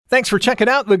Thanks for checking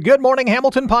out the Good Morning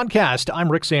Hamilton podcast. I'm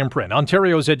Rick Zamprin.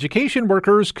 Ontario's education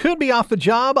workers could be off the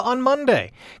job on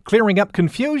Monday, clearing up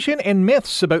confusion and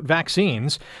myths about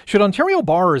vaccines. Should Ontario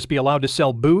bars be allowed to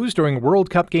sell booze during World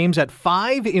Cup games at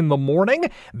 5 in the morning?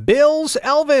 Bill's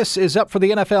Elvis is up for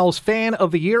the NFL's Fan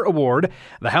of the Year award.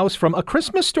 The house from A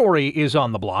Christmas Story is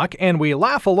on the block, and we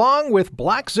laugh along with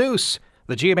Black Zeus.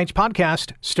 The GMH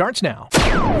podcast starts now.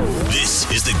 This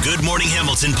is the Good Morning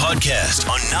Hamilton podcast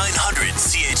on 900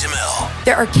 CHML.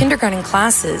 There are kindergarten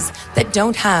classes that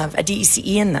don't have a DECE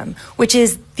in them, which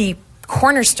is the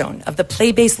cornerstone of the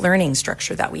play-based learning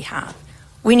structure that we have.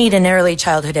 We need an early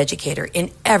childhood educator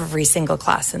in every single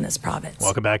class in this province.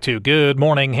 Welcome back to Good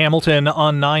Morning Hamilton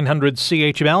on 900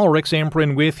 CHML. Rick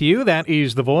Zamprin with you. That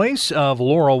is the voice of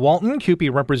Laura Walton, CUPE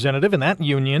representative in that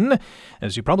union,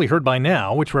 as you probably heard by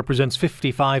now, which represents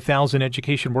 55,000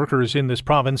 education workers in this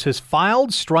province, has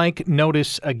filed strike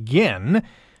notice again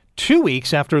 2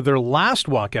 weeks after their last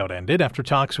walkout ended, after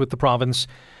talks with the province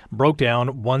broke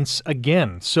down once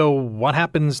again. So what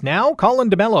happens now? Colin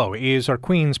D'Mello is our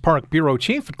Queen's Park Bureau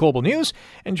Chief at Global News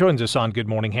and joins us on Good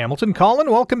Morning Hamilton. Colin,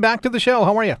 welcome back to the show.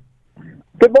 How are you?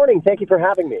 Good morning. Thank you for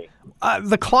having me.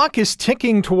 The clock is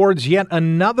ticking towards yet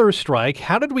another strike.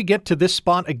 How did we get to this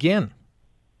spot again?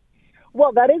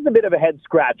 Well, that is a bit of a head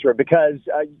scratcher because,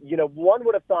 one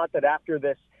would have thought that after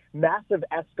this massive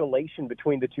escalation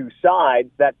between the two sides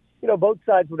that both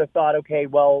sides would have thought, okay,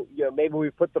 well, maybe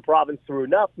we've put the province through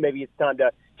enough. Maybe it's time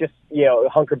to just,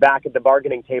 hunker back at the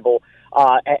bargaining table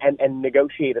and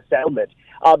negotiate a settlement.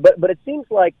 But it seems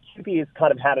like CUPE has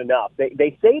kind of had enough.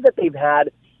 They say that they've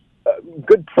had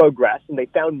good progress and they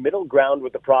found middle ground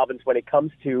with the province when it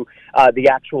comes to the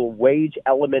actual wage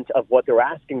element of what they're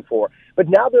asking for. But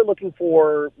now they're looking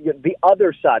for the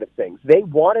other side of things. They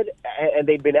wanted, and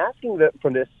they've been asking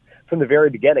from the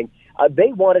very beginning,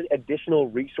 they wanted additional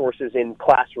resources in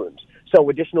classrooms. So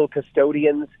additional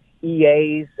custodians,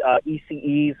 EAs,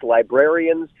 ECEs,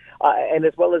 librarians, and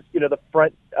as well as, the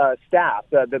front staff,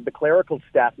 the clerical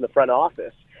staff in the front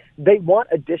office. They want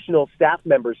additional staff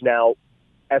members now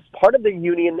as part of the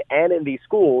union and in these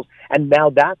schools, and now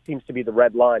that seems to be the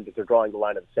red line that they're drawing the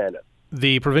line in the sand.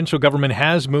 The provincial government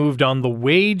has moved on the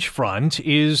wage front.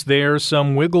 Is there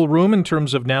some wiggle room in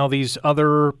terms of now these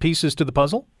other pieces to the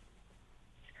puzzle?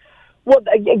 Well,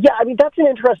 yeah, that's an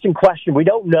interesting question. We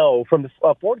don't know. From the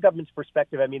Ford government's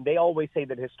perspective, they always say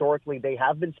that historically they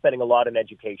have been spending a lot on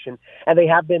education and they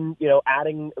have been,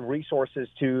 adding resources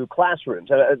to classrooms.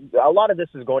 A lot of this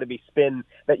is going to be spin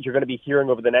that you're going to be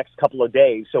hearing over the next couple of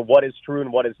days. So what is true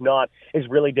and what is not is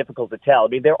really difficult to tell.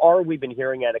 We've been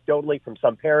hearing anecdotally from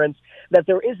some parents that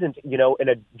there isn't, in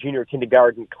a junior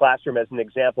kindergarten classroom, as an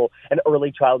example, an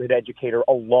early childhood educator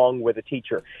along with a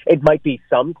teacher. It might be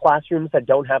some classrooms that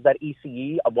don't have that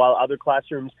ECE, while other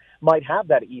classrooms might have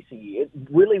that ECE. It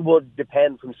really will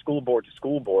depend from school board to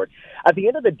school board. At the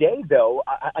end of the day, though,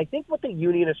 I think what the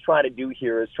union is trying to do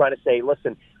here is trying to say,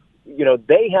 listen,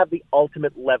 they have the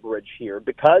ultimate leverage here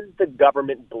because the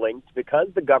government blinked, because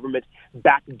the government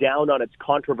backed down on its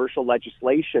controversial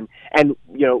legislation and,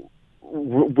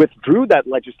 withdrew that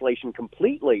legislation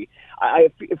completely. I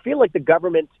feel like the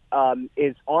government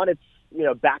is on its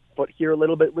back foot here a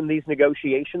little bit in these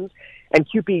negotiations, and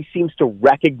CUPE seems to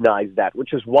recognize that,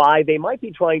 which is why they might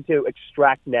be trying to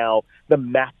extract now the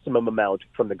maximum amount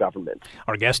from the government.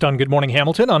 Our guest on Good Morning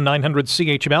Hamilton on 900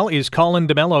 CHML is Colin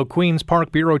D'Mello, Queen's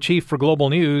Park Bureau Chief for Global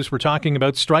News. We're talking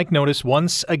about strike notice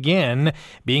once again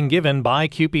being given by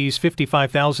CUPE's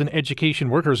 55,000 education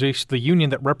workers. It's the union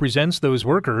that represents those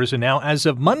workers, and now as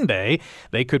of Monday,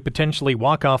 they could potentially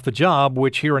walk off the job,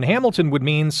 which here in Hamilton would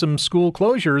mean some school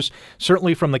closures.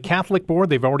 Certainly from the Catholic Board,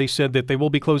 they've already said that they will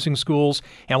be closing schools.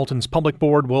 Hamilton's Public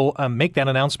Board will make that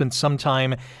announcement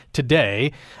sometime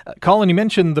today. Colin, you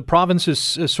mentioned the province is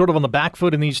sort of on the back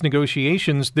foot in these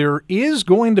negotiations. There is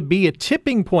going to be a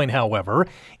tipping point, however,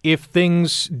 if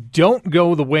things don't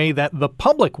go the way that the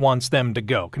public wants them to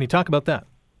go. Can you talk about that?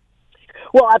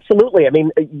 Well, absolutely. At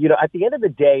the end of the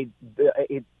day,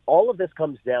 all of this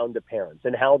comes down to parents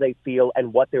and how they feel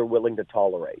and what they're willing to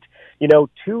tolerate.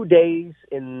 2 days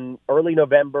in early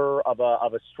November of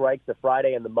a strike, the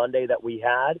Friday and the Monday that we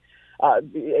had,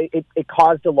 it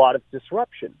caused a lot of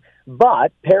disruption.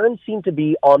 But parents seem to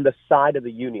be on the side of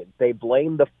the union. They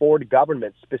blame the Ford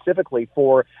government specifically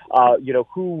for,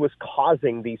 who was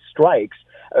causing these strikes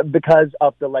because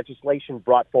of the legislation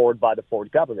brought forward by the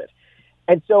Ford government.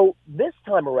 And so this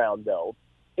time around, though,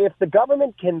 if the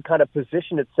government can kind of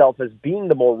position itself as being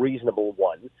the more reasonable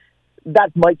one,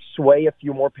 that might sway a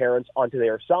few more parents onto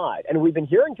their side. And we've been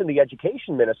hearing from the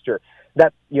education minister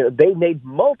that, they made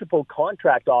multiple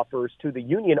contract offers to the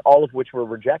union, all of which were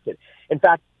rejected. In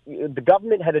fact, the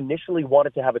government had initially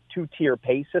wanted to have a two-tier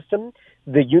pay system.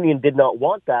 The union did not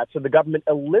want that, so the government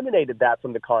eliminated that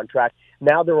from the contract.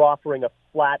 Now they're offering a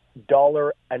flat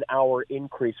 $1 an hour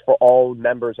increase for all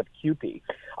members of CUPE.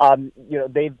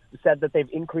 They've said that they've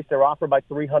increased their offer by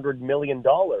 $300 million.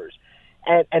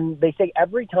 And they say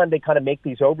every time they kind of make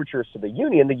these overtures to the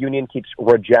union keeps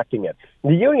rejecting it.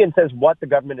 The union says what the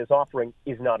government is offering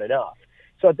is not enough.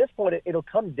 So at this point, it'll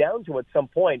come down to, at some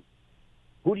point,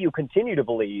 who do you continue to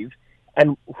believe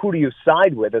and who do you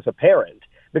side with as a parent?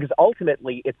 Because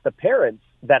ultimately, it's the parents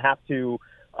that have to,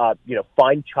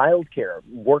 find childcare,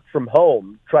 work from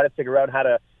home, try to figure out how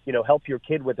to, help your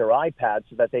kid with their iPad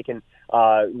so that they can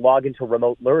log into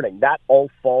remote learning. That all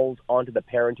falls onto the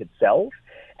parent itself.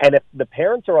 And if the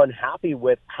parents are unhappy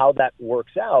with how that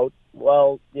works out,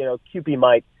 well, CUPE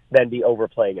might then be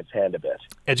overplaying its hand a bit.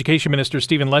 Education Minister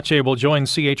Stephen Lecce will join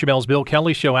CHML's Bill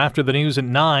Kelly Show after the news at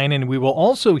 9, and we will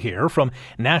also hear from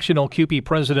National CUPE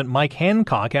President Mike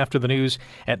Hancock after the news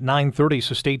at 9:30,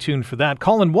 so stay tuned for that.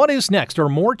 Colin, what is next? Are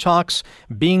more talks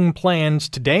being planned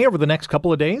today over the next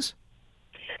couple of days?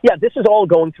 Yeah, this is all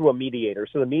going through a mediator.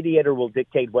 So the mediator will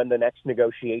dictate when the next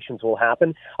negotiations will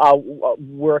happen.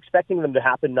 We're expecting them to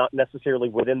happen not necessarily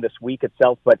within this week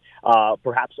itself, but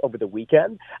perhaps over the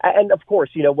weekend. And of course,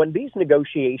 when these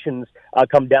negotiations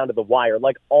come down to the wire,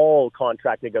 like all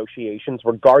contract negotiations,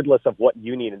 regardless of what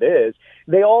union it is,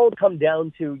 they all come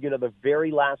down to, the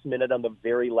very last minute on the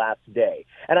very last day.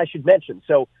 And I should mention,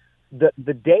 so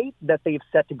the date that they've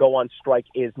set to go on strike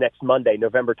is next Monday,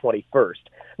 November 21st.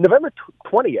 November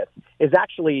 20th is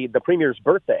actually the Premier's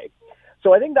birthday.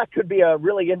 So I think that could be a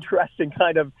really interesting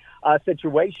kind of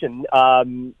situation,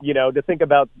 to think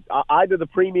about. Either the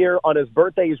Premier on his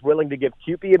birthday is willing to give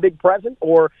CUPE a big present,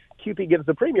 or CUPE gives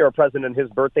the Premier a present on his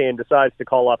birthday and decides to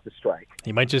call off the strike.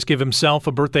 He might just give himself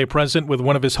a birthday present with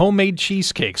one of his homemade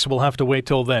cheesecakes. We'll have to wait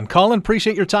till then. Colin,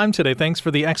 appreciate your time today. Thanks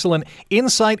for the excellent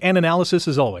insight and analysis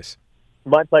as always.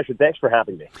 My pleasure. Thanks for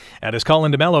having me. That is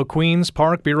Colin DeMello, Queen's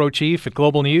Park Bureau Chief at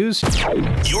Global News.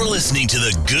 You're listening to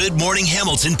the Good Morning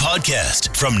Hamilton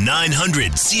podcast from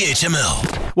 900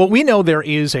 CHML. Well, we know there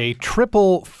is a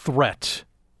triple threat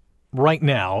right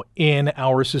now in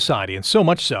our society, and so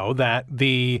much so that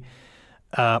the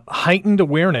heightened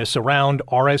awareness around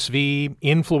RSV,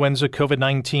 influenza,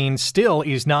 COVID-19 still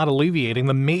is not alleviating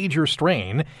the major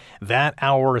strain that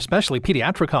our, especially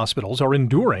pediatric hospitals, are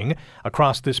enduring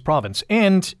across this province.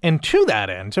 And to that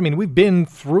end, we've been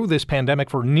through this pandemic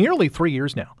for nearly 3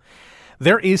 years now.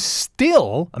 There is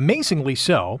still, amazingly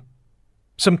so,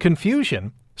 some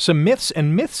confusion, some myths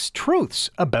and truths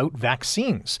about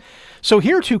vaccines. So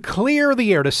here to clear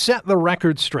the air, to set the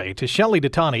record straight, is Shelley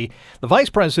Ditani, the Vice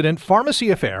President,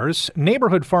 Pharmacy Affairs,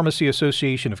 Neighbourhood Pharmacy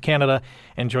Association of Canada,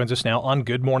 and joins us now on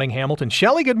Good Morning Hamilton.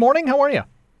 Shelley, good morning. How are you?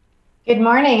 Good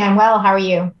morning. I'm well. How are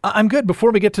you? I'm good. Before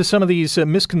we get to some of these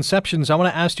misconceptions, I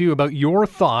want to ask you about your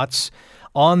thoughts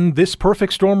on this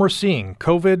perfect storm we're seeing,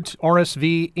 COVID,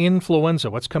 RSV, influenza.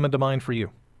 What's coming to mind for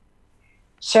you?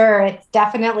 Sure, it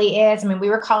definitely is. We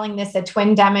were calling this a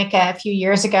twin-demic a few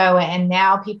years ago, and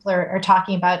now people are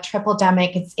talking about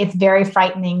triple-demic. It's very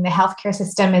frightening. The healthcare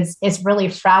system is really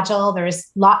fragile. There's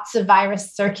lots of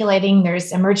virus circulating.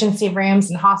 There's emergency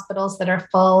rooms and hospitals that are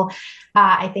full.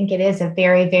 I think it is a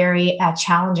very, very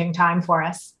challenging time for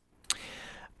us.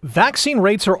 Vaccine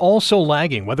rates are also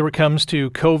lagging. Whether it comes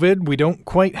to COVID, we don't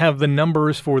quite have the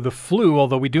numbers for the flu,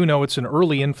 although we do know it's an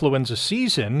early influenza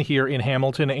season here in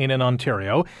Hamilton and in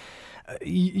Ontario.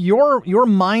 Your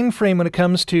mind frame when it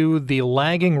comes to the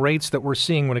lagging rates that we're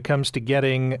seeing when it comes to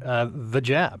getting the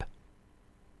jab.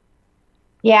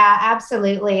 Yeah,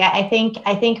 absolutely. I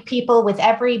think people, with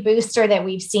every booster that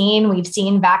we've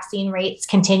seen vaccine rates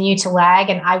continue to lag.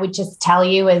 And I would just tell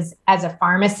you as a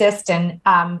pharmacist and,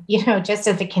 just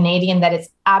as a Canadian, that it's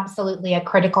absolutely a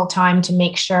critical time to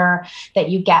make sure that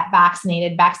you get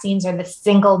vaccinated. Vaccines are the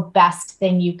single best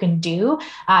thing you can do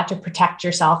to protect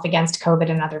yourself against COVID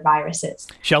and other viruses.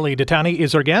 Shelley Ditani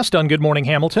is our guest on Good Morning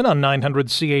Hamilton on 900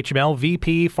 CHML,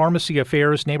 VP, Pharmacy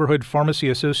Affairs, Neighbourhood Pharmacy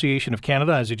Association of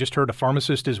Canada, as you just heard, a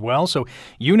pharmacist as well. So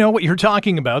you know what you're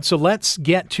talking about. So let's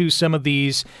get to some of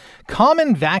these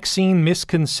common vaccine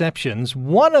misconceptions.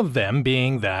 One of them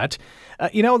being that,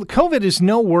 COVID is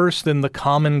no worse than the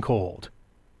common cold.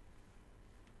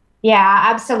 Yeah,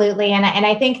 absolutely. And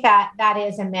I think that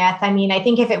is a myth. I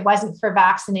think if it wasn't for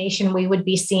vaccination, we would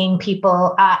be seeing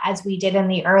people, as we did in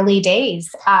the early days,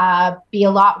 be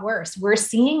a lot worse. We're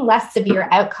seeing less severe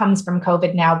outcomes from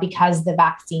COVID now because the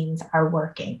vaccines are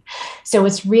working. So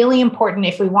it's really important,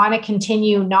 if we want to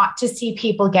continue not to see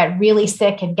people get really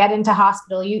sick and get into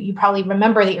hospital. You probably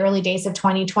remember the early days of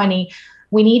 2020.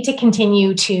 we need to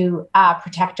continue to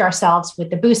protect ourselves with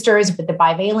the boosters, with the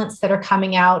bivalents that are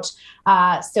coming out,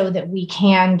 so that we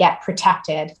can get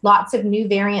protected. Lots of new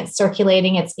variants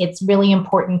circulating. It's really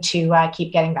important to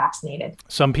keep getting vaccinated.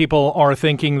 Some people are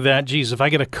thinking that, geez, if I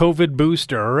get a COVID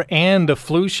booster and a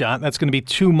flu shot, that's going to be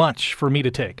too much for me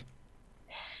to take.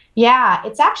 Yeah,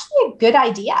 it's actually a good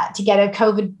idea to get a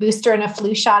COVID booster and a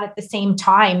flu shot at the same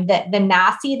time. The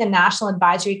NACI, the National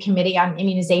Advisory Committee on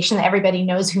Immunization, that everybody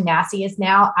knows who NACI is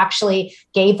now, actually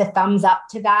gave the thumbs up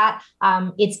to that.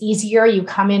 It's easier. You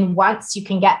come in once, you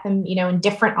can get them, in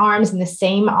different arms, in the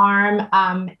same arm.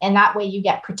 And that way you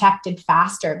get protected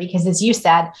faster because, as you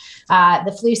said,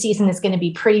 the flu season is going to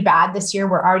be pretty bad this year.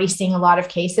 We're already seeing a lot of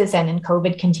cases and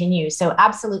COVID continues. So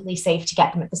absolutely safe to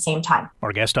get them at the same time.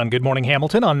 Our guest on Good Morning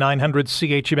Hamilton on 900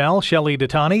 CHML, Shelley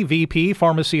Ditani, VP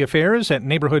Pharmacy Affairs at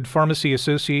Neighbourhood Pharmacy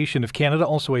Association of Canada,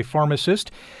 also a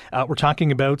pharmacist. We're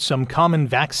talking about some common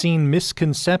vaccine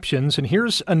misconceptions, and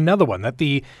here's another one, that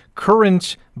the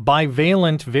current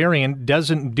bivalent variant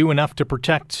doesn't do enough to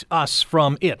protect us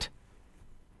from it.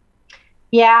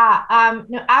 Yeah,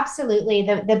 no, absolutely.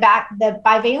 The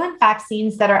bivalent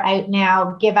vaccines that are out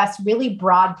now give us really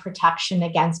broad protection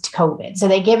against COVID. So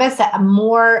they give us a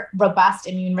more robust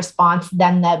immune response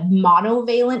than the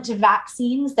monovalent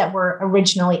vaccines that were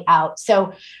originally out.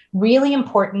 So really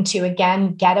important to,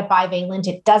 again, get a bivalent.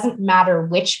 It doesn't matter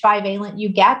which bivalent you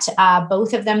get.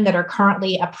 Both of them that are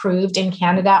currently approved in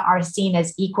Canada are seen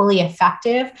as equally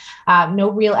effective. No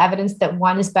real evidence that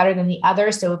one is better than the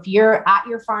other. So if you're at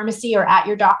your pharmacy or at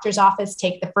your doctor's office,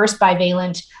 take the first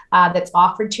bivalent that's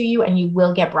offered to you and you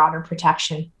will get broader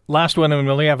protection. Last one, and we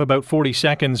only have about 40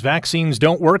 seconds. Vaccines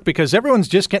don't work because everyone's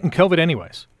just getting COVID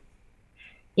anyways.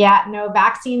 Yeah, no,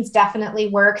 vaccines definitely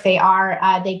work. They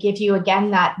give you,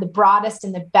 again, the broadest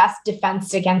and the best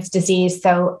defense against disease.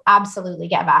 So absolutely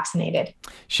get vaccinated.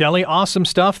 Shelley, awesome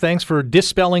stuff. Thanks for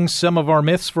dispelling some of our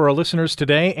myths for our listeners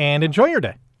today, and enjoy your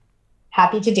day.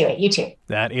 Happy to do it. You too.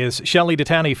 That is Shelley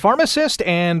Ditani, pharmacist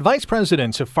and Vice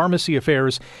President of Pharmacy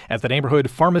Affairs at the Neighbourhood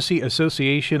Pharmacy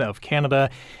Association of Canada.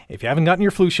 If you haven't gotten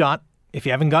your flu shot, if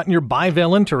you haven't gotten your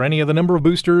bivalent or any of the number of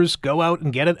boosters, go out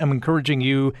and get it. I'm encouraging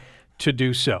you to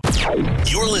do so.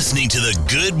 You're listening to the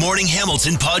Good Morning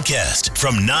Hamilton podcast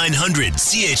from 900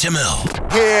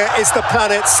 CHML. Here is the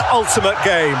planet's ultimate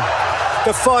game,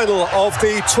 the final of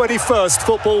the 21st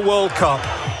Football World Cup.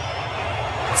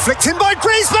 Flicked in by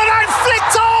Griezmann and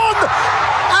flicked on!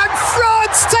 And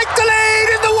France take the lead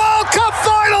in the World Cup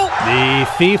final! The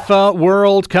FIFA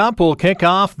World Cup will kick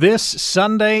off this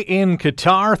Sunday in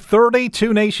Qatar.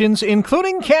 32 nations,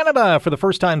 including Canada, for the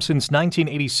first time since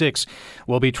 1986,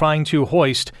 will be trying to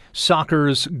hoist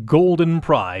soccer's golden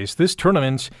prize. This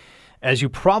tournament, as you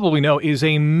probably know, is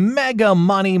a mega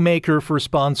money maker for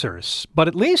sponsors. But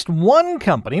at least one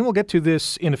company, we'll get to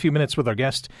this in a few minutes with our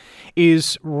guest,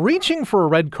 is reaching for a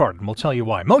red card, and we'll tell you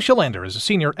why. Moshe Lander is a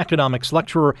senior economics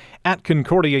lecturer at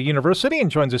Concordia University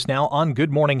and joins us now on Good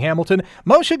Morning Hamilton.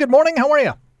 Moshe, good morning. How are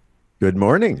you? Good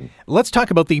morning. Let's talk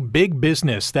about the big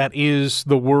business that is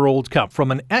the World Cup.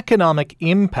 From an economic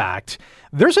impact,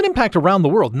 there's an impact around the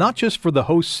world, not just for the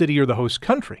host city or the host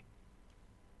country.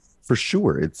 For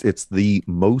sure. It's the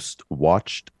most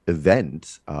watched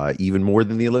event, even more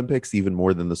than the Olympics, even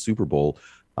more than the Super Bowl.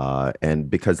 And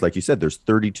because, like you said, there's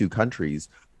 32 countries,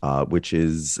 which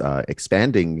is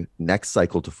expanding next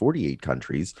cycle to 48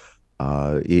 countries.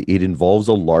 It involves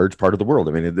a large part of the world.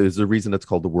 I mean, there's a reason it's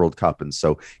called the World Cup. And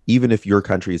so even if your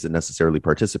country isn't necessarily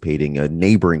participating, a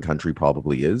neighboring country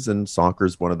probably is. And soccer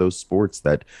is one of those sports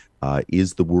that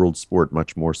is the world sport,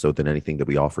 much more so than anything that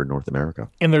we offer in North America.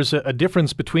 And there's a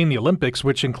difference between the Olympics,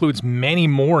 which includes many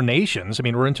more nations. I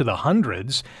mean, we're into the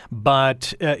hundreds,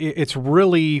 but it's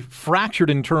really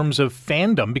fractured in terms of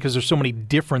fandom because there's so many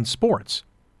different sports.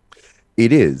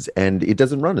 It is, and it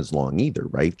doesn't run as long either,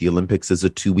 right? The Olympics is a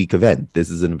 2-week event. This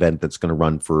is an event that's going to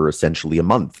run for essentially a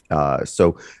month.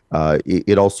 So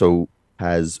it also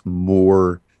has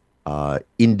more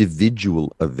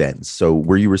individual events. So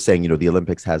where you were saying, the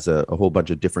Olympics has a whole bunch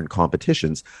of different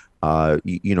competitions,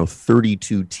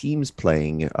 32 teams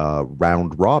playing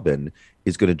round robin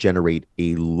is going to generate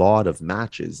a lot of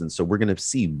matches. And so we're going to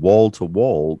see wall to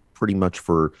wall pretty much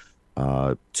for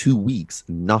 2 weeks,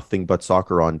 nothing but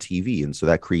soccer on TV. And so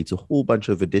that creates a whole bunch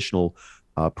of additional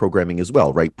programming as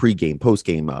well, right? Pre-game,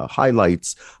 post-game,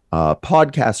 highlights,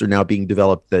 podcasts are now being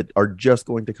developed that are just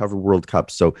going to cover World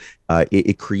Cup. So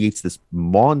it creates this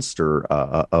monster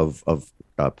of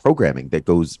programming that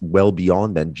goes well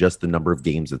beyond than just the number of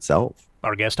games itself.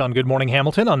 Our guest on Good Morning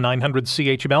Hamilton on 900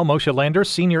 CHML, Moshe Lander,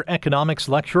 Senior Economics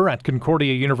Lecturer at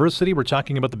Concordia University. We're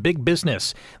talking about the big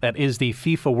business that is the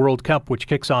FIFA World Cup, which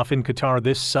kicks off in Qatar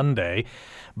this Sunday.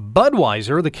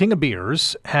 Budweiser, the king of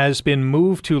beers, has been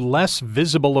moved to less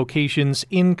visible locations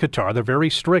in Qatar. They're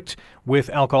very strict with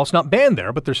alcohol. It's not banned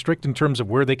there, but they're strict in terms of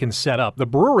where they can set up. The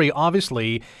brewery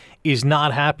obviously is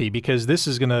not happy because this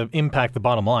is going to impact the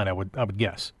bottom line, I would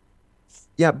guess.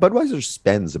 Yeah, Budweiser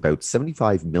spends about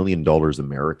 $75 million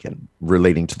American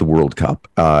relating to the World Cup.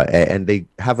 And they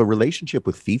have a relationship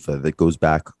with FIFA that goes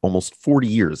back almost 40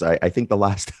 years. I think the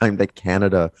last time that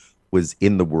Canada was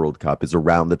in the World Cup is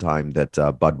around the time that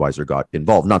Budweiser got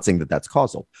involved. Not saying that that's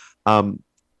causal.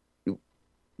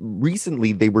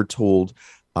 Recently, they were told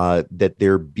that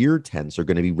their beer tents are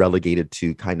going to be relegated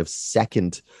to kind of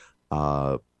second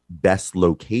best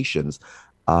locations.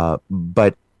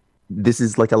 But this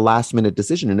is like a last minute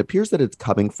decision, and it appears that it's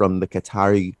coming from the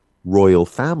Qatari royal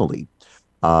family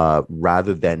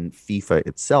rather than FIFA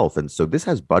itself. And so this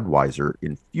has Budweiser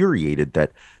infuriated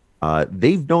that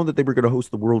they've known that they were going to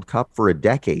host the World Cup for a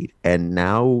decade, and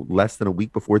now less than a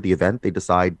week before the event, they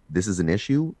decide this is an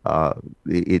issue.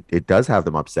 It does have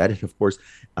them upset, and of course,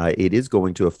 it is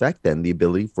going to affect then the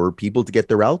ability for people to get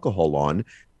their alcohol on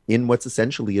in what's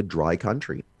essentially a dry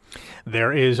country.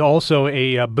 There is also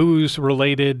a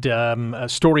booze-related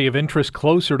story of interest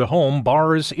closer to home.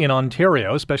 Bars in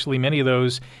Ontario, especially many of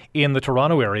those in the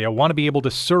Toronto area, want to be able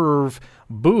to serve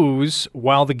booze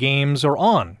while the games are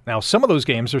on. Now, some of those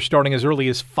games are starting as early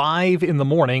as 5 in the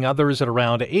morning, others at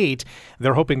around 8.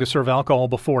 They're hoping to serve alcohol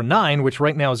before 9, which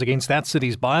right now is against that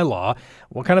city's bylaw.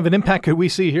 What kind of an impact could we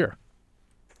see here?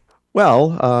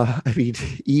 Well, I mean,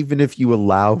 even if you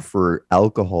allow for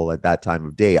alcohol at that time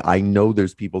of day, I know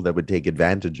there's people that would take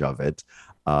advantage of it.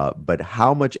 But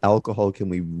how much alcohol can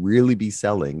we really be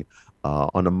selling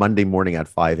on a Monday morning at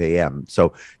 5 a.m.?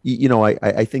 So,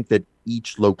 I think that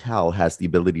each locale has the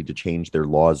ability to change their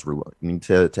laws relating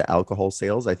to alcohol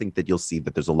sales. I think that you'll see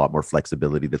that there's a lot more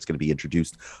flexibility that's going to be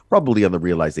introduced, probably on the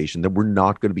realization that we're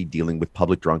not going to be dealing with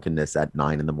public drunkenness at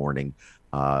 9 in the morning.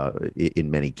 In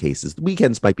many cases, the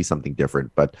weekends might be something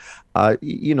different, but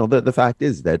the fact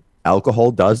is that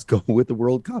alcohol does go with the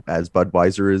World Cup, as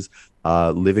Budweiser is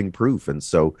living proof. And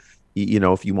so,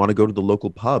 if you want to go to the local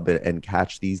pub and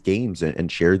catch these games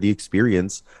and share the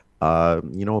experience, a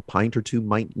pint or two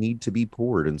might need to be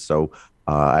poured. And so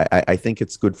I think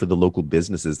it's good for the local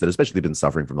businesses that especially been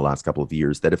suffering from the last couple of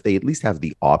years, that if they at least have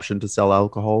the option to sell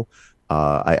alcohol,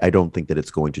 I don't think that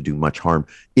it's going to do much harm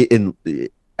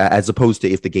as opposed to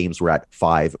if the games were at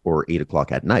 5 or 8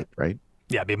 o'clock at night, right?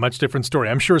 Yeah, it'd be a much different story.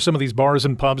 I'm sure some of these bars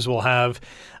and pubs will have,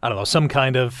 some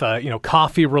kind of,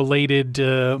 coffee-related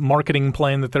marketing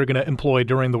plan that they're going to employ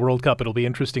during the World Cup. It'll be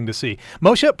interesting to see.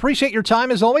 Moshe, appreciate your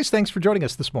time as always. Thanks for joining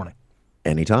us this morning.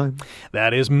 Anytime.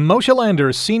 That is Moshe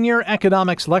Lander, Senior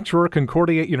Economics Lecturer,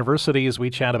 Concordia University, as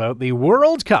we chat about the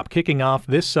World Cup kicking off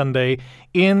this Sunday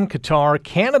in Qatar.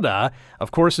 Canada, of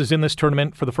course, is in this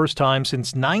tournament for the first time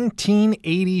since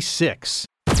 1986.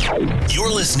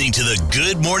 You're listening to the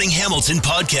Good Morning Hamilton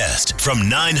podcast from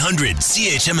 900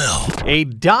 CHML. A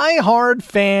diehard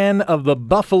fan of the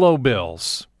Buffalo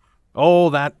Bills. Oh,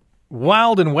 that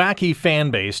wild and wacky fan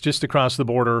base just across the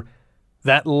border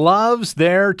that loves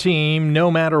their team no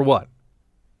matter what.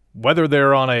 Whether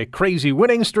they're on a crazy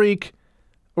winning streak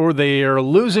or they're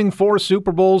losing 4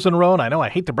 Super Bowls in a row. And I know I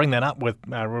hate to bring that up we're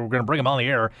going to bring them on the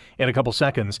air in a couple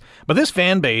seconds. But this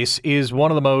fan base is one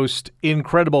of the most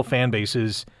incredible fan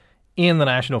bases in the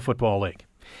National Football League.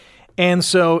 And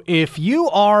so if you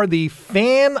are the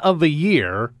fan of the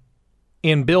year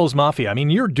in Bills Mafia, I mean,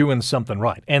 you're doing something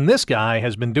right. And this guy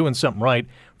has been doing something right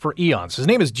for eons. His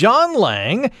name is John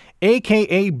Lang,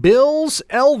 a.k.a. Bills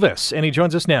Elvis, and he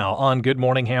joins us now on Good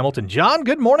Morning Hamilton. John,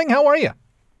 good morning. How are you?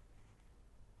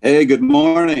 Hey, good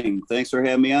morning. Thanks for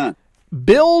having me on.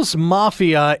 Bills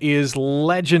Mafia is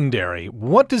legendary.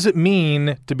 What does it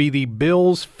mean to be the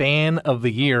Bills fan of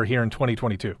the year here in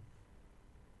 2022?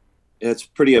 It's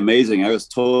pretty amazing. I was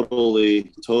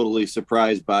totally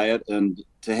surprised by it, and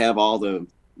to have all the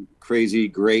crazy,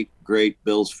 great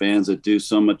Bills fans that do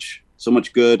so much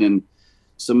good and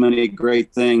so many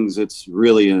great things. It's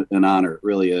really an honor. It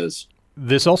really is.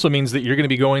 This also means that you're going to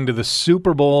be going to the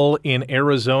Super Bowl in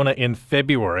Arizona in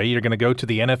February. You're going to go to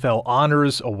the NFL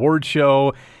Honors Award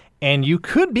Show, and you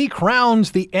could be crowned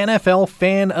the NFL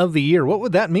Fan of the Year. What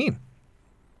would that mean?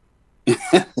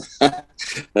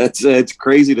 It's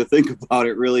crazy to think about.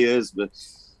 It really is. But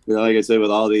like I said, with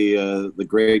all the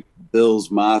great Bills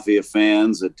Mafia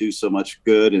fans that do so much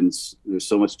good, and there's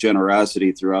so much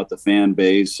generosity throughout the fan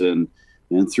base and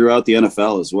throughout the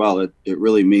NFL as well, it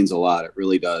really means a lot. It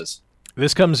really does.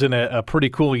 This comes in a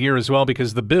pretty cool year as well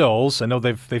because the Bills, I know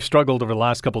they've struggled over the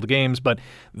last couple of games, but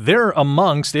they're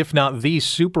amongst, if not the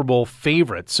Super Bowl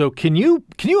favorites. So can you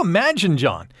imagine,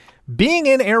 John, being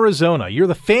in Arizona, you're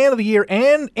the fan of the year,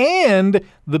 and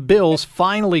the Bills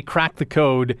finally crack the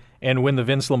code and win the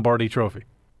Vince Lombardi Trophy?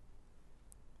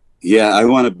 Yeah, I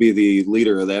want to be the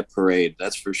leader of that parade.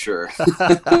 That's for sure.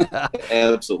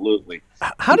 Absolutely.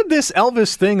 How did this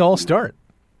Elvis thing all start?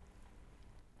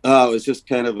 It was just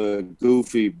kind of a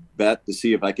goofy bet to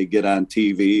see if I could get on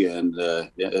TV, and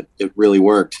it really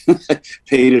worked.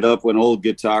 Painted up an old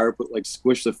guitar, put like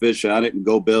Squish the Fish on it, and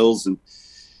go Bills. And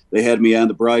they had me on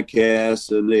the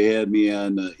broadcast, and they had me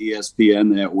on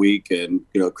ESPN that week. And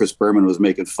Chris Berman was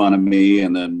making fun of me,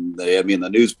 and then they had me in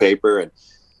the newspaper. And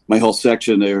my whole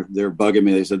section, they're bugging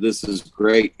me. They said, "This is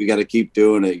great. You got to keep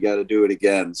doing it. You got to do it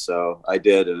again." So I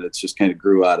did, and it's just kind of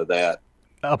grew out of that.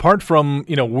 Apart from,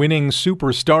 winning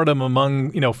superstardom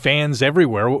among, fans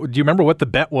everywhere, do you remember what the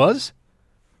bet was?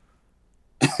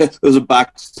 It was a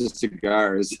box of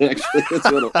cigars. Actually,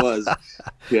 that's what it was.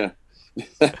 Yeah.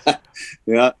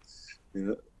 Yeah.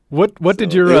 What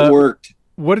did your it worked.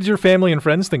 What did your family and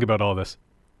friends think about all this?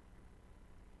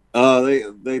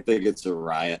 They think it's a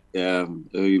riot. Yeah.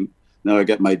 I mean, now I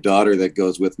got my daughter that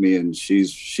goes with me, and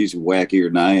she's wackier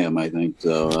than I am, I think.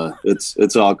 So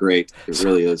it's all great. It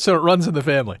really is. So it runs in the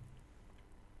family.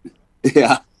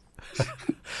 Yeah.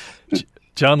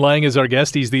 John Lang is our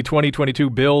guest. He's the 2022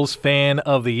 Bills Fan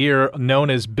of the Year, known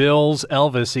as Bills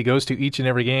Elvis. He goes to each and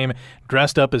every game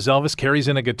dressed up as Elvis, carries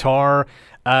in a guitar.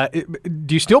 Do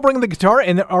you still bring the guitar?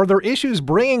 And are there issues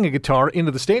bringing a guitar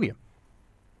into the stadium?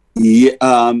 Yeah,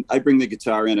 I bring the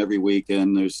guitar in every week,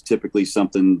 and there's typically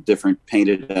something different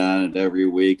painted on it every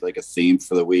week, like a theme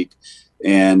for the week.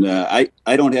 And I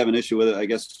don't have an issue with it. I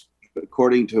guess,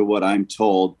 according to what I'm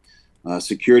told,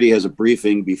 security has a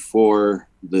briefing before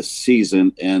the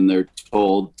season, and they're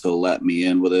told to let me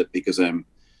in with it because I'm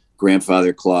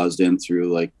grandfather claused in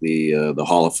through like the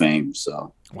Hall of Fame.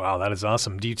 So wow, that is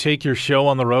awesome. Do you take your show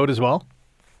on the road as well?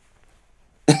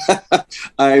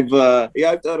 I've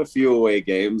done a few away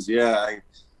games. Yeah,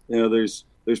 there's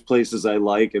places I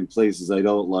like and places I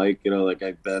don't like. Like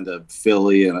I've been to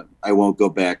Philly, and I won't go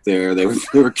back there. They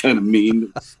were kind of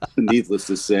mean, needless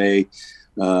to say.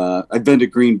 I've been to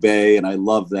Green Bay, and I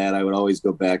love that. I would always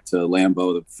go back to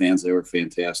Lambeau. The fans there were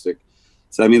fantastic.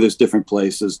 So I mean, there's different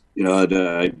places.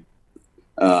 I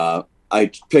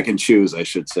pick and choose, I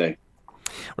should say.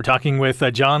 We're talking with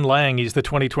John Lang. He's the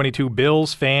 2022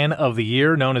 Bills Fan of the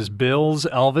Year, known as Bills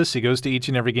Elvis. He goes to each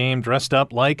and every game dressed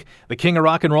up like the king of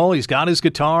rock and roll. He's got his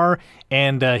guitar,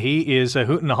 and he is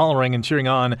hooting and hollering and cheering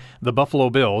on the Buffalo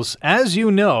Bills. As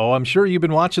you know, I'm sure you've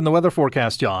been watching the weather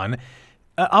forecast, John.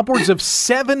 Upwards of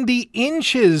 70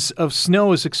 inches of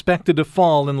snow is expected to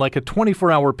fall in like a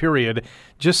 24-hour period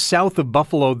just south of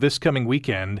Buffalo this coming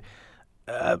weekend.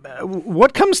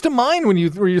 What comes to mind when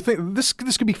you think this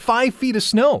could be 5 feet of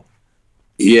snow?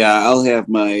 Yeah, I'll have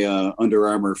my Under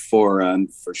Armour 4 on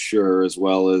for sure, as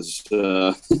well as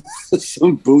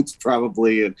some boots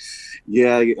probably. And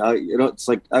yeah, it's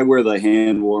like I wear the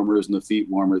hand warmers and the feet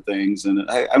warmer things, and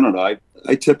I don't know.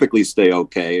 I typically stay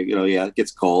okay. Yeah, it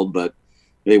gets cold, but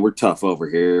hey, we're tough over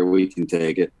here. We can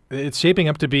take it. It's shaping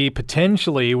up to be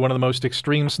potentially one of the most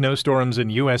extreme snowstorms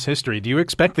in U.S. history. Do you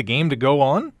expect the game to go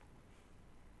on?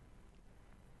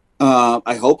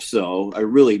 I hope so. I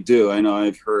really do. I know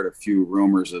I've heard a few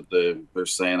rumors that they're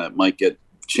saying it might get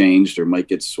changed or might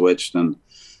get switched, and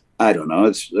I don't know.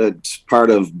 It's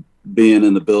part of being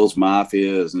in the Bills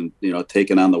Mafia, and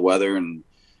taking on the weather and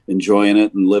enjoying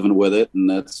it and living with it, and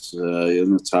that's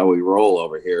how we roll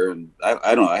over here. And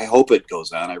I don't know. I hope it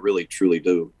goes on. I really, truly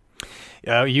do.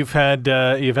 You've had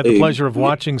the pleasure of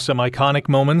watching some iconic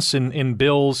moments in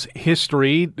Bills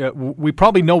history. We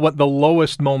probably know what the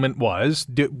lowest moment was.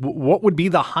 What would be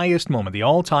the highest moment, the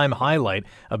all-time highlight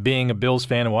of being a Bills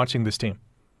fan and watching this team?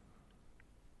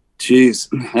 Jeez,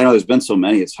 I know there's been so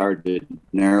many. It's hard to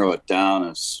narrow it down.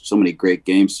 There's so many great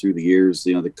games through the years.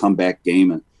 The comeback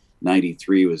game in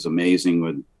 '93 was amazing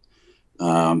with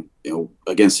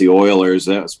against the Oilers.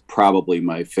 That was probably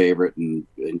my favorite and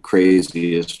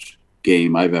craziest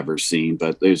game I've ever seen,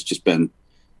 but there's just been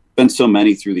so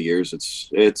many through the years.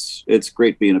 It's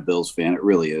great being a Bills fan. It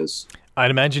really is. I'd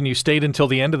imagine you stayed until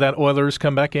the end of that Oilers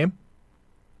comeback game.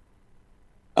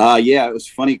 Yeah, it was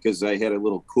funny because I had a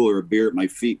little cooler of beer at my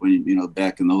feet when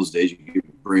back in those days you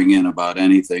could bring in about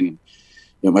anything.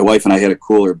 And my wife and I had a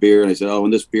cooler of beer, and I said, "Oh,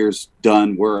 when this beer's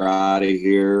done, we're out of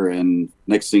here." And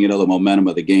next thing you know, the momentum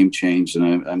of the game changed,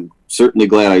 and I'm certainly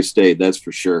glad I stayed. That's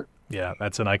for sure. Yeah,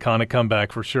 that's an iconic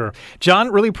comeback for sure.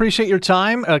 John, really appreciate your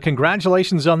time.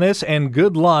 Congratulations on this, and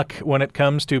good luck when it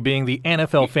comes to being the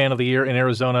NFL Fan of the Year in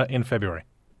Arizona in February.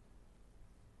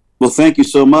 Well, thank you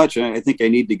so much. I think I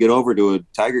need to get over to a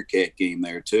Tiger Cat game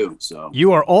there, too. So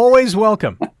you are always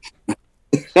welcome.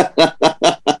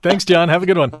 Thanks, John. Have a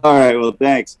good one. All right. Well,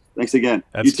 thanks. Thanks again.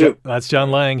 You too. That's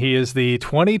John Lang. He is the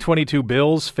 2022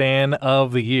 Bills Fan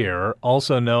of the Year,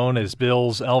 also known as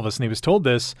Bills Elvis. And he was told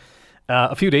this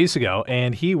a few days ago,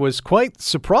 and he was quite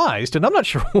surprised. And I'm not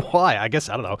sure why. I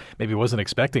don't know. Maybe he wasn't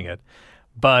expecting it.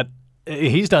 But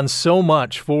he's done so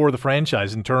much for the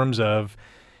franchise in terms of,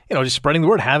 just spreading the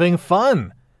word, having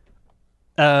fun,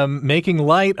 making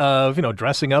light of,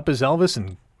 dressing up as Elvis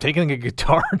and taking a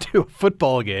guitar to a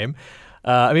football game.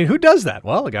 Who does that?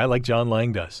 Well, a guy like John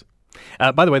Lang does.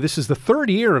 By the way, this is the third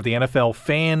year of the NFL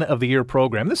Fan of the Year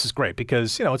program. This is great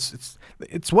because,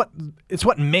 it's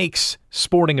what makes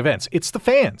sporting events. It's the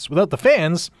fans. Without the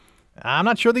fans, I'm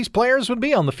not sure these players would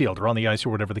be on the field or on the ice or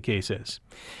whatever the case is.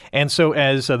 And so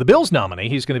as the Bills nominee,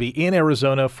 he's going to be in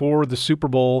Arizona for the Super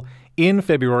Bowl in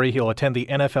February. He'll attend the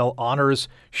NFL Honors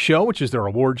Show, which is their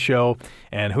award show.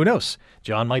 And who knows,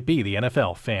 John might be the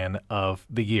NFL Fan of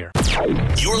the Year.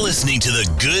 You're listening to the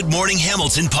Good Morning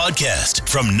Hamilton podcast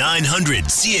from 900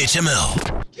 CHML.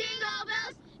 Jingle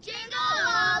bells, jingle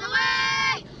all the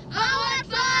way. Oh, what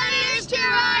fun it is to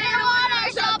ride in one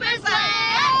horse open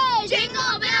sleigh.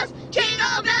 Jingle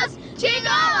bells,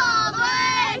 jingle all the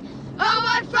way. Oh,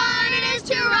 what fun it is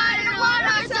to ride in one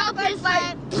horse open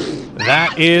sleigh.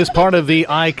 That is part of the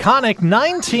iconic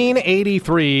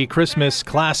 1983 Christmas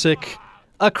classic,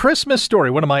 A Christmas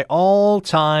Story, one of my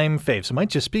all-time faves. It might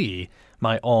just be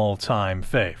my all-time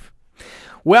fave.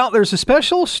 Well, there's a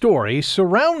special story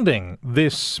surrounding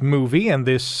this movie and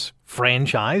this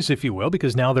franchise, if you will,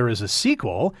 because now there is a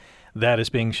sequel that is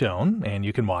being shown, and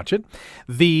you can watch it.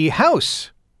 The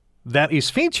house that is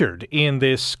featured in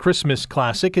this Christmas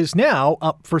classic is now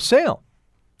up for sale.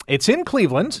 It's in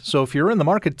Cleveland, so if you're in the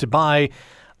market to buy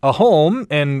a home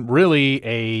and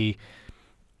really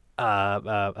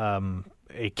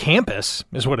a campus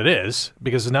is what it is,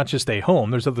 because it's not just a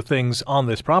home. There's other things on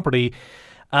this property.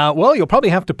 You'll probably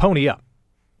have to pony up.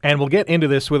 And we'll get into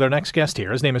this with our next guest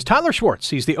here. His name is Tyler Schwartz.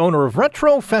 He's the owner of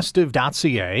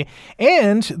RetroFestive.ca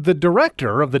and the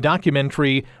director of the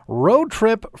documentary Road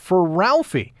Trip for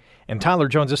Ralphie. And Tyler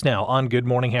joins us now on Good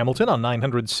Morning Hamilton on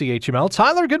 900 CHML.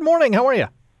 Tyler, good morning. How are you?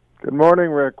 Good morning,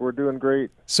 Rick. We're doing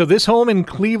great. So this home in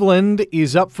Cleveland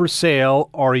is up for sale.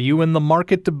 Are you in the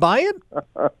market to buy it?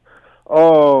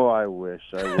 Oh, I wish.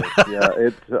 Yeah,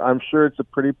 I'm sure it's a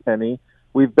pretty penny.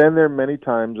 We've been there many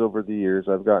times over the years.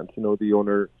 I've gotten to know the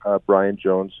owner, Brian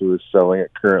Jones, who is selling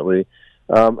it currently.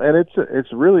 And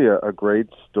it's really a great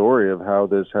story of how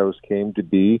this house came to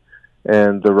be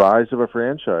and the rise of a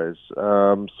franchise.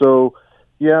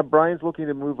 Yeah, Brian's looking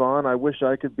to move on. I wish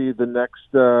I could be the next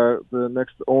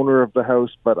owner of the house,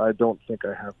 but I don't think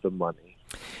I have the money.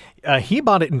 He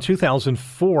bought it in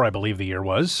 2004, I believe the year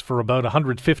was, for about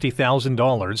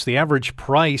 $150,000. The average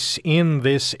price in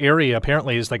this area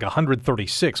apparently is like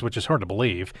 $136,000, which is hard to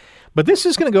believe. But this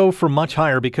is going to go for much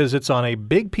higher because it's on a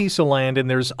big piece of land and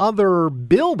there's other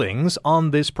buildings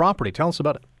on this property. Tell us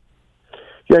about it.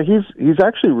 Yeah, he's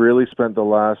actually really spent the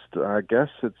last, I guess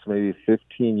it's maybe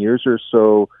 15 years or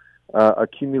so,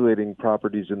 accumulating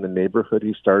properties in the neighborhood.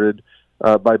 He started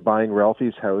by buying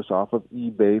Ralphie's house off of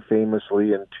eBay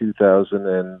famously in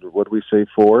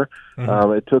 2004.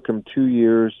 Mm-hmm. It took him 2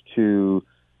 years to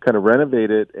kind of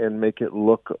renovate it and make it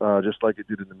look just like it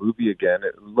did in the movie again.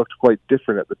 It looked quite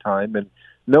different at the time, and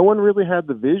no one really had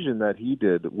the vision that he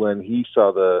did when he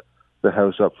saw the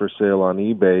house up for sale on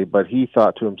eBay, but he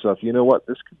thought to himself, you know what,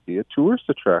 this could be a tourist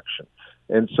attraction.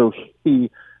 And so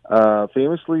he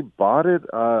famously bought it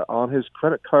on his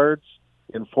credit cards,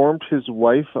 informed his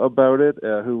wife about it,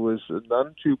 who was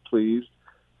none too pleased.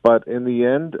 But in the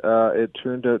end, it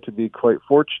turned out to be quite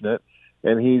fortunate.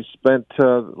 And he's spent,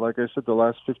 like I said, the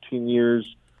last 15 years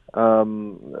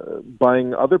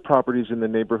buying other properties in the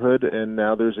neighborhood. And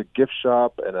now there's a gift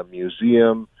shop and a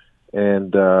museum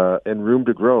and room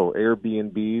to grow,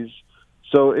 Airbnbs.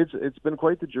 So it's been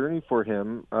quite the journey for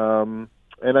him. And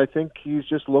I think he's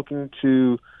just looking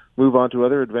to move on to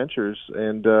other adventures.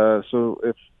 And so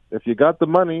if you got the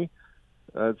money,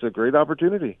 it's a great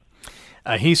opportunity.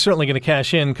 He's certainly going to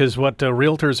cash in because what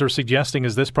realtors are suggesting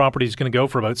is this property is going to go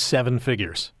for about 7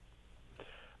 figures.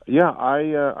 Yeah,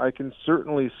 I can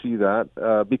certainly see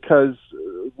that because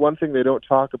one thing they don't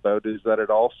talk about is that it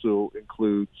also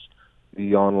includes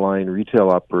the online retail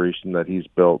operation that he's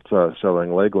built,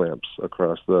 selling leg lamps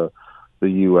across the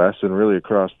U.S. and really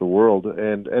across the world,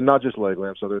 and not just leg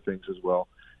lamps, other things as well.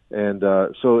 And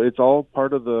so it's all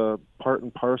part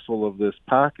and parcel of this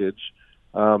package.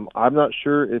 I'm not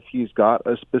sure if he's got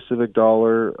a specific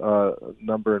dollar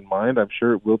number in mind. I'm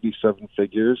sure it will be 7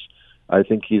 figures. I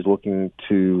think he's looking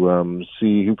to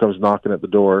see who comes knocking at the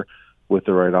door with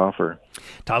the right offer.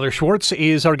 Tyler Schwartz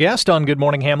is our guest on Good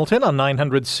Morning Hamilton on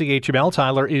 900 CHML.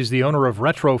 Tyler is the owner of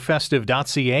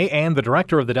RetroFestive.ca and the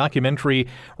director of the documentary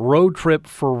Road Trip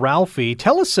for Ralphie.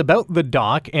 Tell us about the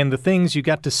doc and the things you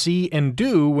got to see and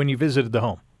do when you visited the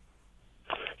home.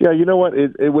 Yeah, you know what?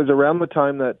 It was around the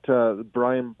time that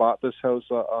Brian bought this house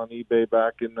on eBay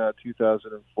back in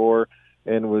 2004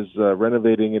 and was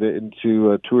renovating it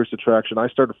into a tourist attraction. I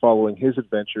started following his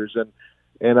adventures,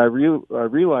 and I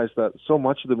realized that so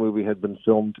much of the movie had been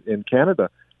filmed in Canada,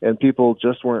 and people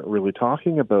just weren't really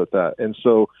talking about that. And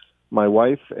so my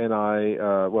wife and I,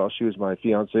 she was my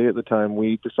fiancée at the time,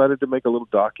 we decided to make a little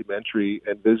documentary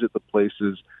and visit the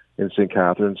places in St.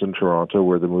 Catharines and Toronto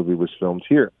where the movie was filmed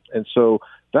here. And so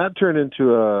that turned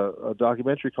into a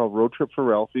documentary called Road Trip for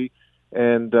Ralphie.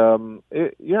 And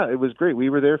it was great. We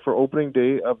were there for opening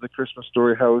day of the Christmas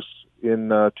Story House in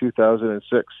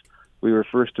 2006. We were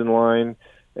first in line,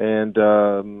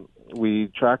 and we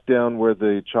tracked down where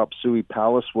the Chop Suey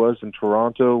Palace was in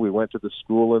Toronto. We went to the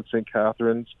school in St.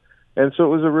 Catharines. And so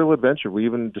it was a real adventure. We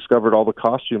even discovered all the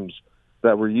costumes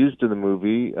that were used in the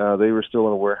movie. They were still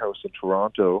in a warehouse in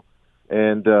Toronto.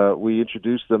 And we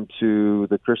introduced them to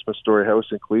the Christmas Story House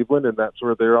in Cleveland, and that's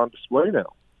where they're on display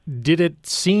now. Did it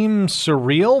seem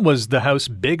surreal? Was the house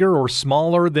bigger or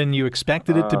smaller than you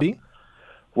expected it to be?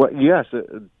 Well, yes, it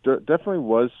definitely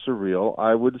was surreal.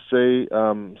 I would say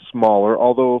smaller,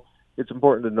 although it's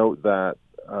important to note that,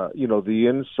 the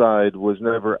inside was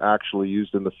never actually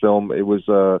used in the film. It was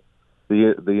the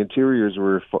interiors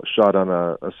were shot on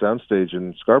a soundstage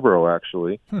in Scarborough,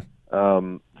 actually.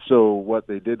 So what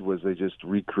they did was they just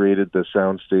recreated the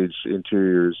soundstage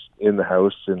interiors in the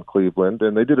house in Cleveland,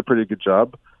 and they did a pretty good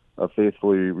job of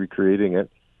faithfully recreating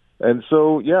it. And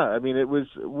so, it was,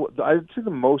 I'd say the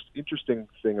most interesting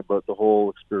thing about the whole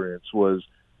experience was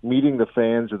meeting the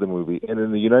fans of the movie. And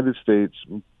in the United States,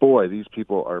 boy, these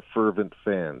people are fervent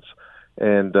fans.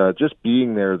 And just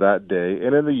being there that day,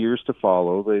 and in the years to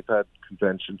follow, they've had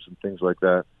conventions and things like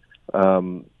that.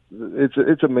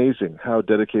 It's amazing how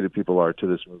dedicated people are to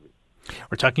this movie.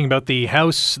 We're talking about the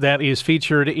house that is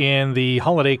featured in the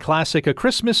holiday classic A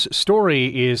Christmas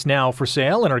Story is now for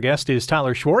sale, and our guest is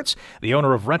Tyler Schwartz, the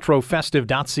owner of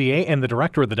RetroFestive.ca and the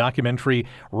director of the documentary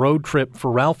Road Trip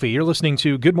for Ralphie. You're listening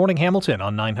to Good Morning Hamilton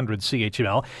on 900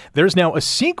 CHML. There's now a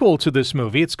sequel to this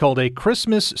movie. It's called A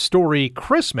Christmas Story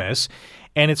Christmas,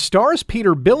 and it stars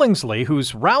Peter Billingsley,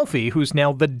 who's Ralphie, who's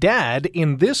now the dad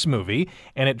in this movie,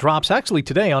 and it drops actually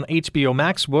today on HBO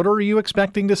Max. What are you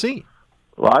expecting to see?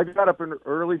 Well, I got up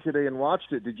early today and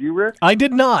watched it. Did you, Rick? I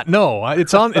did not. No,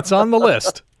 it's on the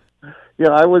list. Yeah,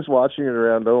 I was watching it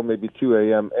around maybe 2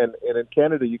 a.m. and in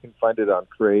Canada you can find it on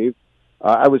Crave.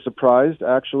 I was surprised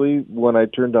actually when I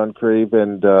turned on Crave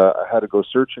and I had to go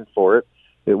searching for it.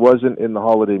 It wasn't in the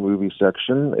holiday movie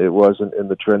section. It wasn't in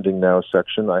the trending now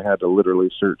section. I had to literally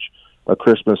search A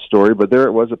Christmas Story, but there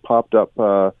it was. It popped up,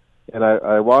 and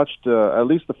I watched at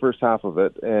least the first half of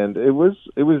it, and it was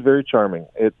very charming.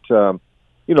 It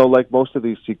like most of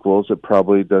these sequels, it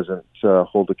probably doesn't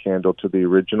hold a candle to the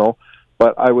original.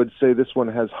 But I would say this one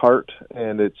has heart,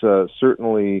 and it's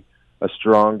certainly a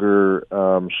stronger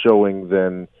showing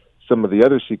than some of the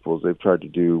other sequels they've tried to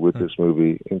do with this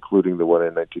movie, including the one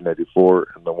in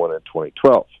 1994 and the one in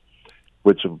 2012,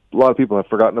 which a lot of people have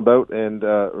forgotten about, and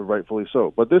rightfully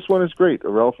so. But this one is great.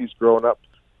 Ralphie's grown up,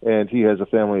 and he has a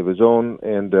family of his own,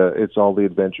 and it's all the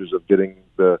adventures of getting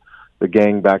the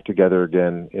gang back together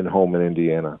again in home in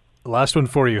Indiana. Last one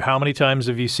for you. How many times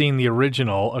have you seen the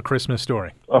original A Christmas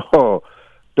Story? Oh,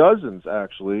 dozens,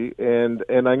 actually. And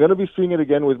I'm going to be seeing it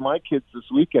again with my kids this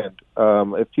weekend.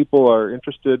 If people are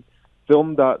interested,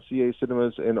 Film.ca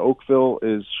Cinemas in Oakville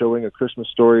is showing A Christmas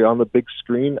Story on the big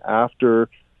screen after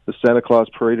the Santa Claus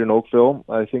Parade in Oakville.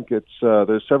 I think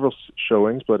there's several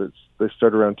showings, but they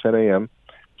start around 10 a.m.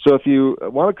 So if you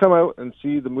want to come out and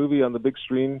see the movie on the big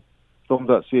screen,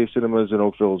 Film.ca Cinemas in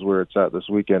Oakville is where it's at this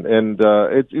weekend. And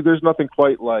there's nothing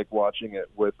quite like watching it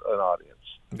with an audience.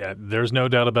 Yeah, there's no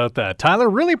doubt about that. Tyler,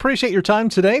 really appreciate your time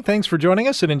today. Thanks for joining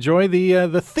us, and enjoy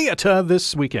the theater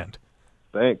this weekend.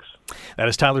 Thanks. That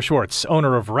is Tyler Schwartz,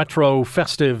 owner of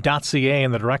RetroFestive.ca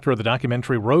and the director of the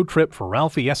documentary Road Trip for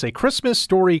Ralphie. Yes, A Christmas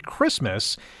Story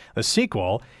Christmas. The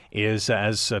sequel is,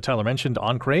 as Tyler mentioned,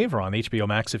 on Crave or on HBO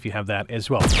Max if you have that as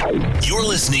well. You're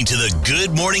listening to the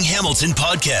Good Morning Hamilton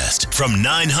podcast from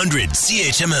 900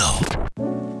 CHML.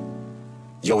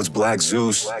 Yo, it's Black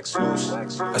Zeus.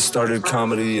 I started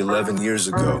comedy 11 years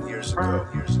ago.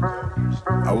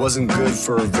 I wasn't good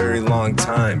for a very long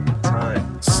time.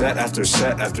 Set after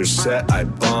set after set, I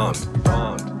bombed.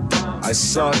 I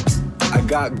sucked. I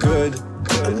got good.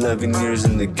 11 years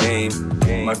in the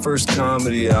game. My first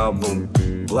comedy album,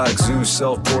 Black Zeus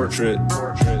Self-Portrait.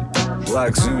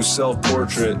 Black Zeus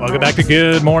Self-Portrait. Welcome back to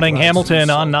Good Morning Hamilton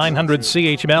on 900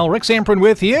 CHML. Rick Samprin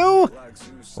with you.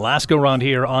 Last go round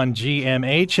here on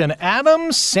GMH. An Adam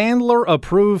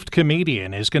Sandler-approved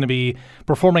comedian is going to be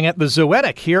performing at the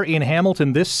Zoetic here in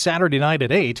Hamilton this Saturday night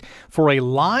at 8 for a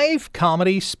live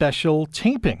comedy special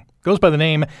taping. Goes by the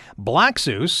name Black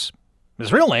Zeus.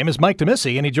 His real name is Mike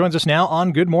Demissy, and he joins us now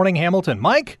on Good Morning Hamilton.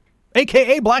 Mike,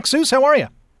 a.k.a. Black Zeus, how are you?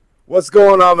 What's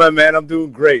going on, my man? I'm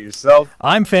doing great. Yourself?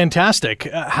 I'm fantastic.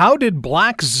 How did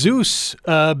Black Zeus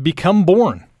become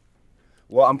born?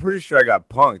 Well, I'm pretty sure I got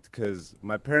punked because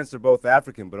my parents are both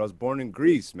African, but I was born in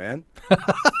Greece, man.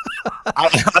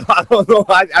 I don't know.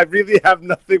 I really have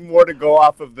nothing more to go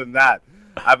off of than that.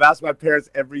 I've asked my parents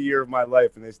every year of my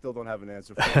life, and they still don't have an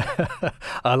answer for me.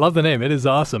 I love the name. It is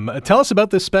awesome. Tell us about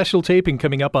this special taping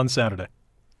coming up on Saturday.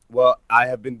 Well, I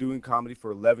have been doing comedy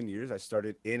for 11 years. I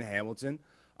started in Hamilton.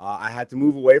 I had to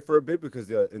move away for a bit because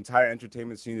the entire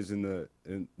entertainment scene is in the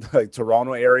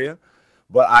Toronto area.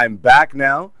 But I'm back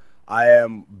now. I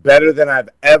am better than I've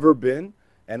ever been,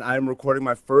 and I'm recording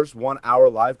my first 1-hour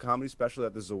live comedy special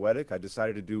at the Zoetic. I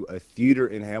decided to do a theater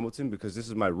in Hamilton because this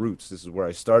is my roots. This is where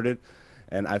I started,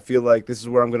 and I feel like this is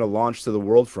where I'm going to launch to the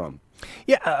world from.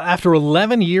 Yeah, after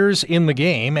 11 years in the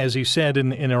game, as you said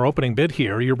in our opening bit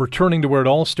here, you're returning to where it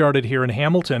all started here in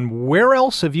Hamilton. Where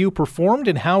else have you performed,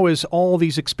 and how has all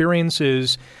these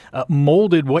experiences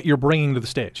molded what you're bringing to the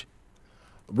stage?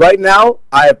 Right now,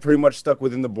 I have pretty much stuck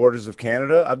within the borders of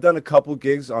Canada. I've done a couple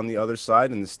gigs on the other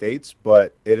side in the States,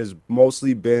 but it has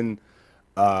mostly been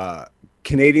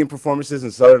Canadian performances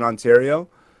in Southern Ontario.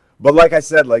 But like I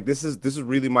said, like this is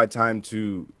really my time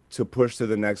to push to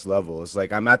the next level. It's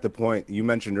like I'm at the point you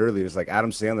mentioned earlier. It's like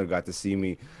Adam Sandler got to see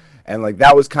me, and like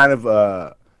that was kind of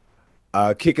a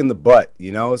kick in the butt.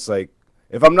 You know, it's like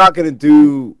if I'm not gonna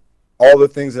do all the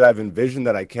things that I've envisioned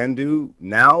that I can do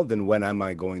now, then when am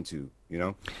I going to? You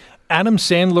know, Adam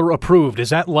Sandler approved.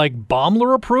 Is that like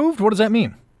Baumler approved? What does that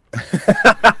mean?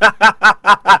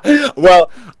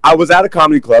 Well, I was at a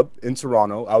comedy club in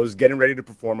Toronto. I was getting ready to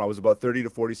perform. I was about 30 to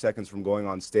 40 seconds from going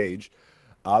on stage.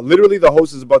 Literally, the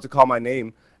host is about to call my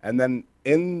name, and then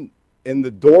in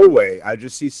the doorway, I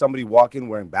just see somebody walk in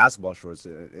wearing basketball shorts.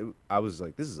 I was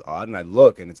like, this is odd, and I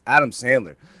look, and it's Adam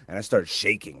Sandler, and I start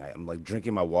shaking. I'm like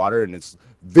drinking my water, and it's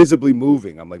visibly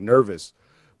moving. I'm like nervous.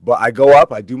 But I go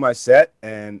up, I do my set,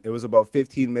 and it was about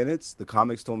 15 minutes. The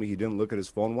comics told me he didn't look at his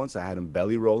phone once. I had him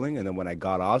belly rolling, and then when I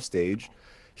got off stage,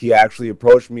 he actually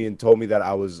approached me and told me that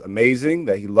I was amazing,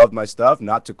 that he loved my stuff,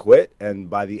 not to quit. And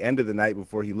by the end of the night,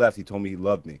 before he left, he told me he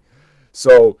loved me.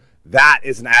 So that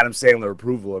is an Adam Sandler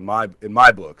approval in my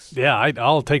books. Yeah,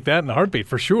 I'll take that in a heartbeat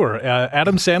for sure.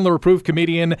 Adam Sandler approved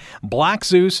comedian Black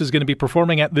Zeus is going to be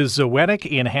performing at the Zoetic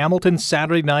in Hamilton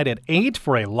Saturday night at 8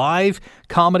 for a live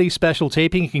comedy special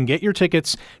taping. You can get your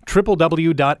tickets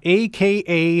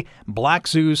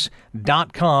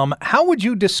www.akablackzeus.com. How would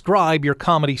you describe your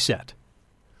comedy set?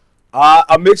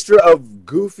 A mixture of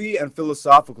goofy and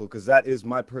philosophical, because that is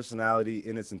my personality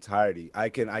in its entirety. I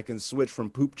can switch from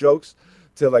poop jokes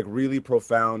to like really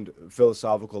profound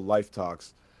philosophical life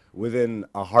talks within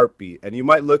a heartbeat. And you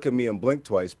might look at me and blink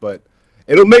twice, but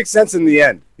it'll make sense in the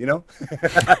end, you know?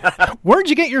 Where'd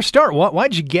you get your start?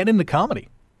 Why'd you get into comedy?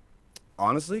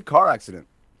 Honestly, car accident.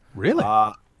 Really?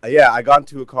 Yeah, I got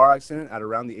into a car accident at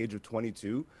around the age of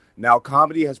 22. Now,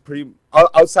 comedy has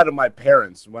outside of my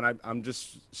parents, when I'm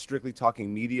just strictly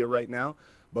talking media right now,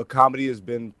 but comedy has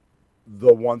been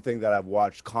the one thing that I've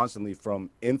watched constantly from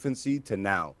infancy to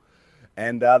now.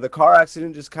 And the car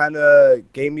accident just kind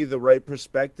of gave me the right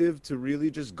perspective to really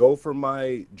just go for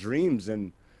my dreams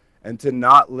and to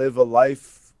not live a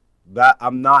life that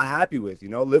I'm not happy with, you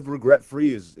know, live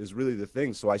regret-free is really the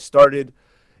thing. So I started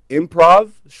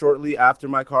improv shortly after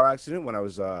my car accident when I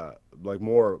was like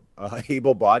more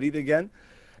able-bodied again.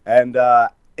 And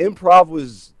improv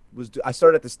was I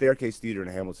started at the Staircase Theater in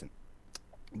Hamilton,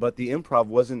 but the improv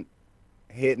wasn't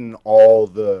hitting all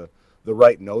the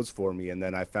right notes for me. And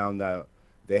then I found out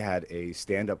they had a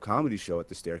stand-up comedy show at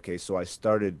the Staircase. So I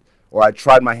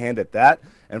tried my hand at that.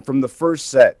 And from the first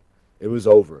set, it was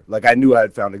over. Like I knew I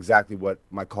had found exactly what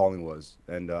my calling was.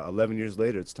 And 11 years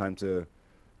later, it's time to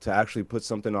actually put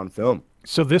something on film.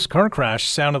 So this car crash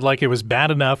sounded like it was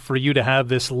bad enough for you to have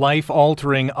this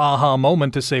life-altering aha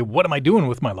moment to say, what am I doing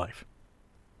with my life?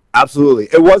 Absolutely.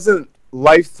 It wasn't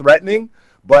life-threatening,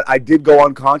 But I did go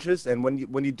unconscious, and when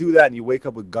you do that and you wake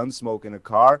up with gun smoke in a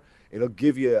car, it'll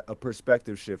give you a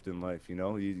perspective shift in life. You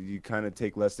know, you kind of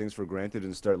take less things for granted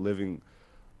and start living.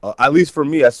 At least for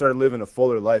me, I started living a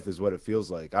fuller life, is what it feels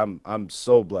like. I'm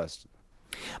so blessed.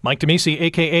 Mike Demisi,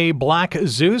 a.k.a. Black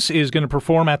Zeus, is going to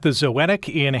perform at the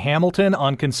Zoetic in Hamilton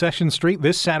on Concession Street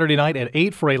this Saturday night at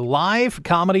 8 for a live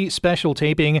comedy special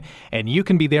taping, and you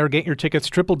can be there. Get your tickets,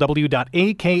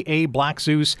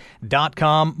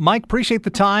 www.akablackzeus.com. Mike, appreciate the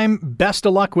time. Best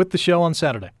of luck with the show on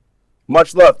Saturday.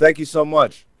 Much love. Thank you so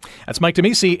much. That's Mike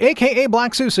Demisi, a.k.a.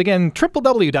 Black Zeus. Again,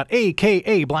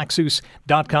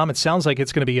 www.akablackzeus.com. It sounds like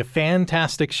it's going to be a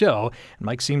fantastic show. And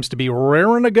Mike seems to be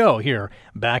raring to go here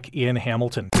back in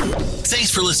Hamilton. Thanks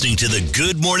for listening to the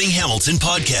Good Morning Hamilton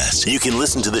podcast. You can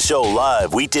listen to the show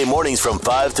live weekday mornings from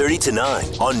 5:30 to 9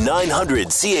 on 900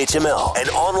 CHML and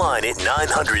online at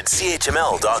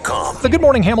 900CHML.com. The Good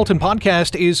Morning Hamilton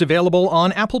podcast is available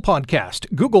on Apple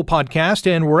Podcast, Google Podcast,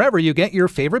 and wherever you get your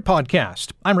favorite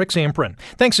podcast. I'm Rick Zamprin.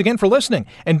 Thanks again for listening.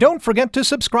 And don't forget to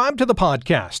subscribe to the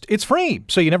podcast. It's free,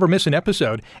 so you never miss an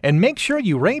episode. And make sure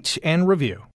you rate and review.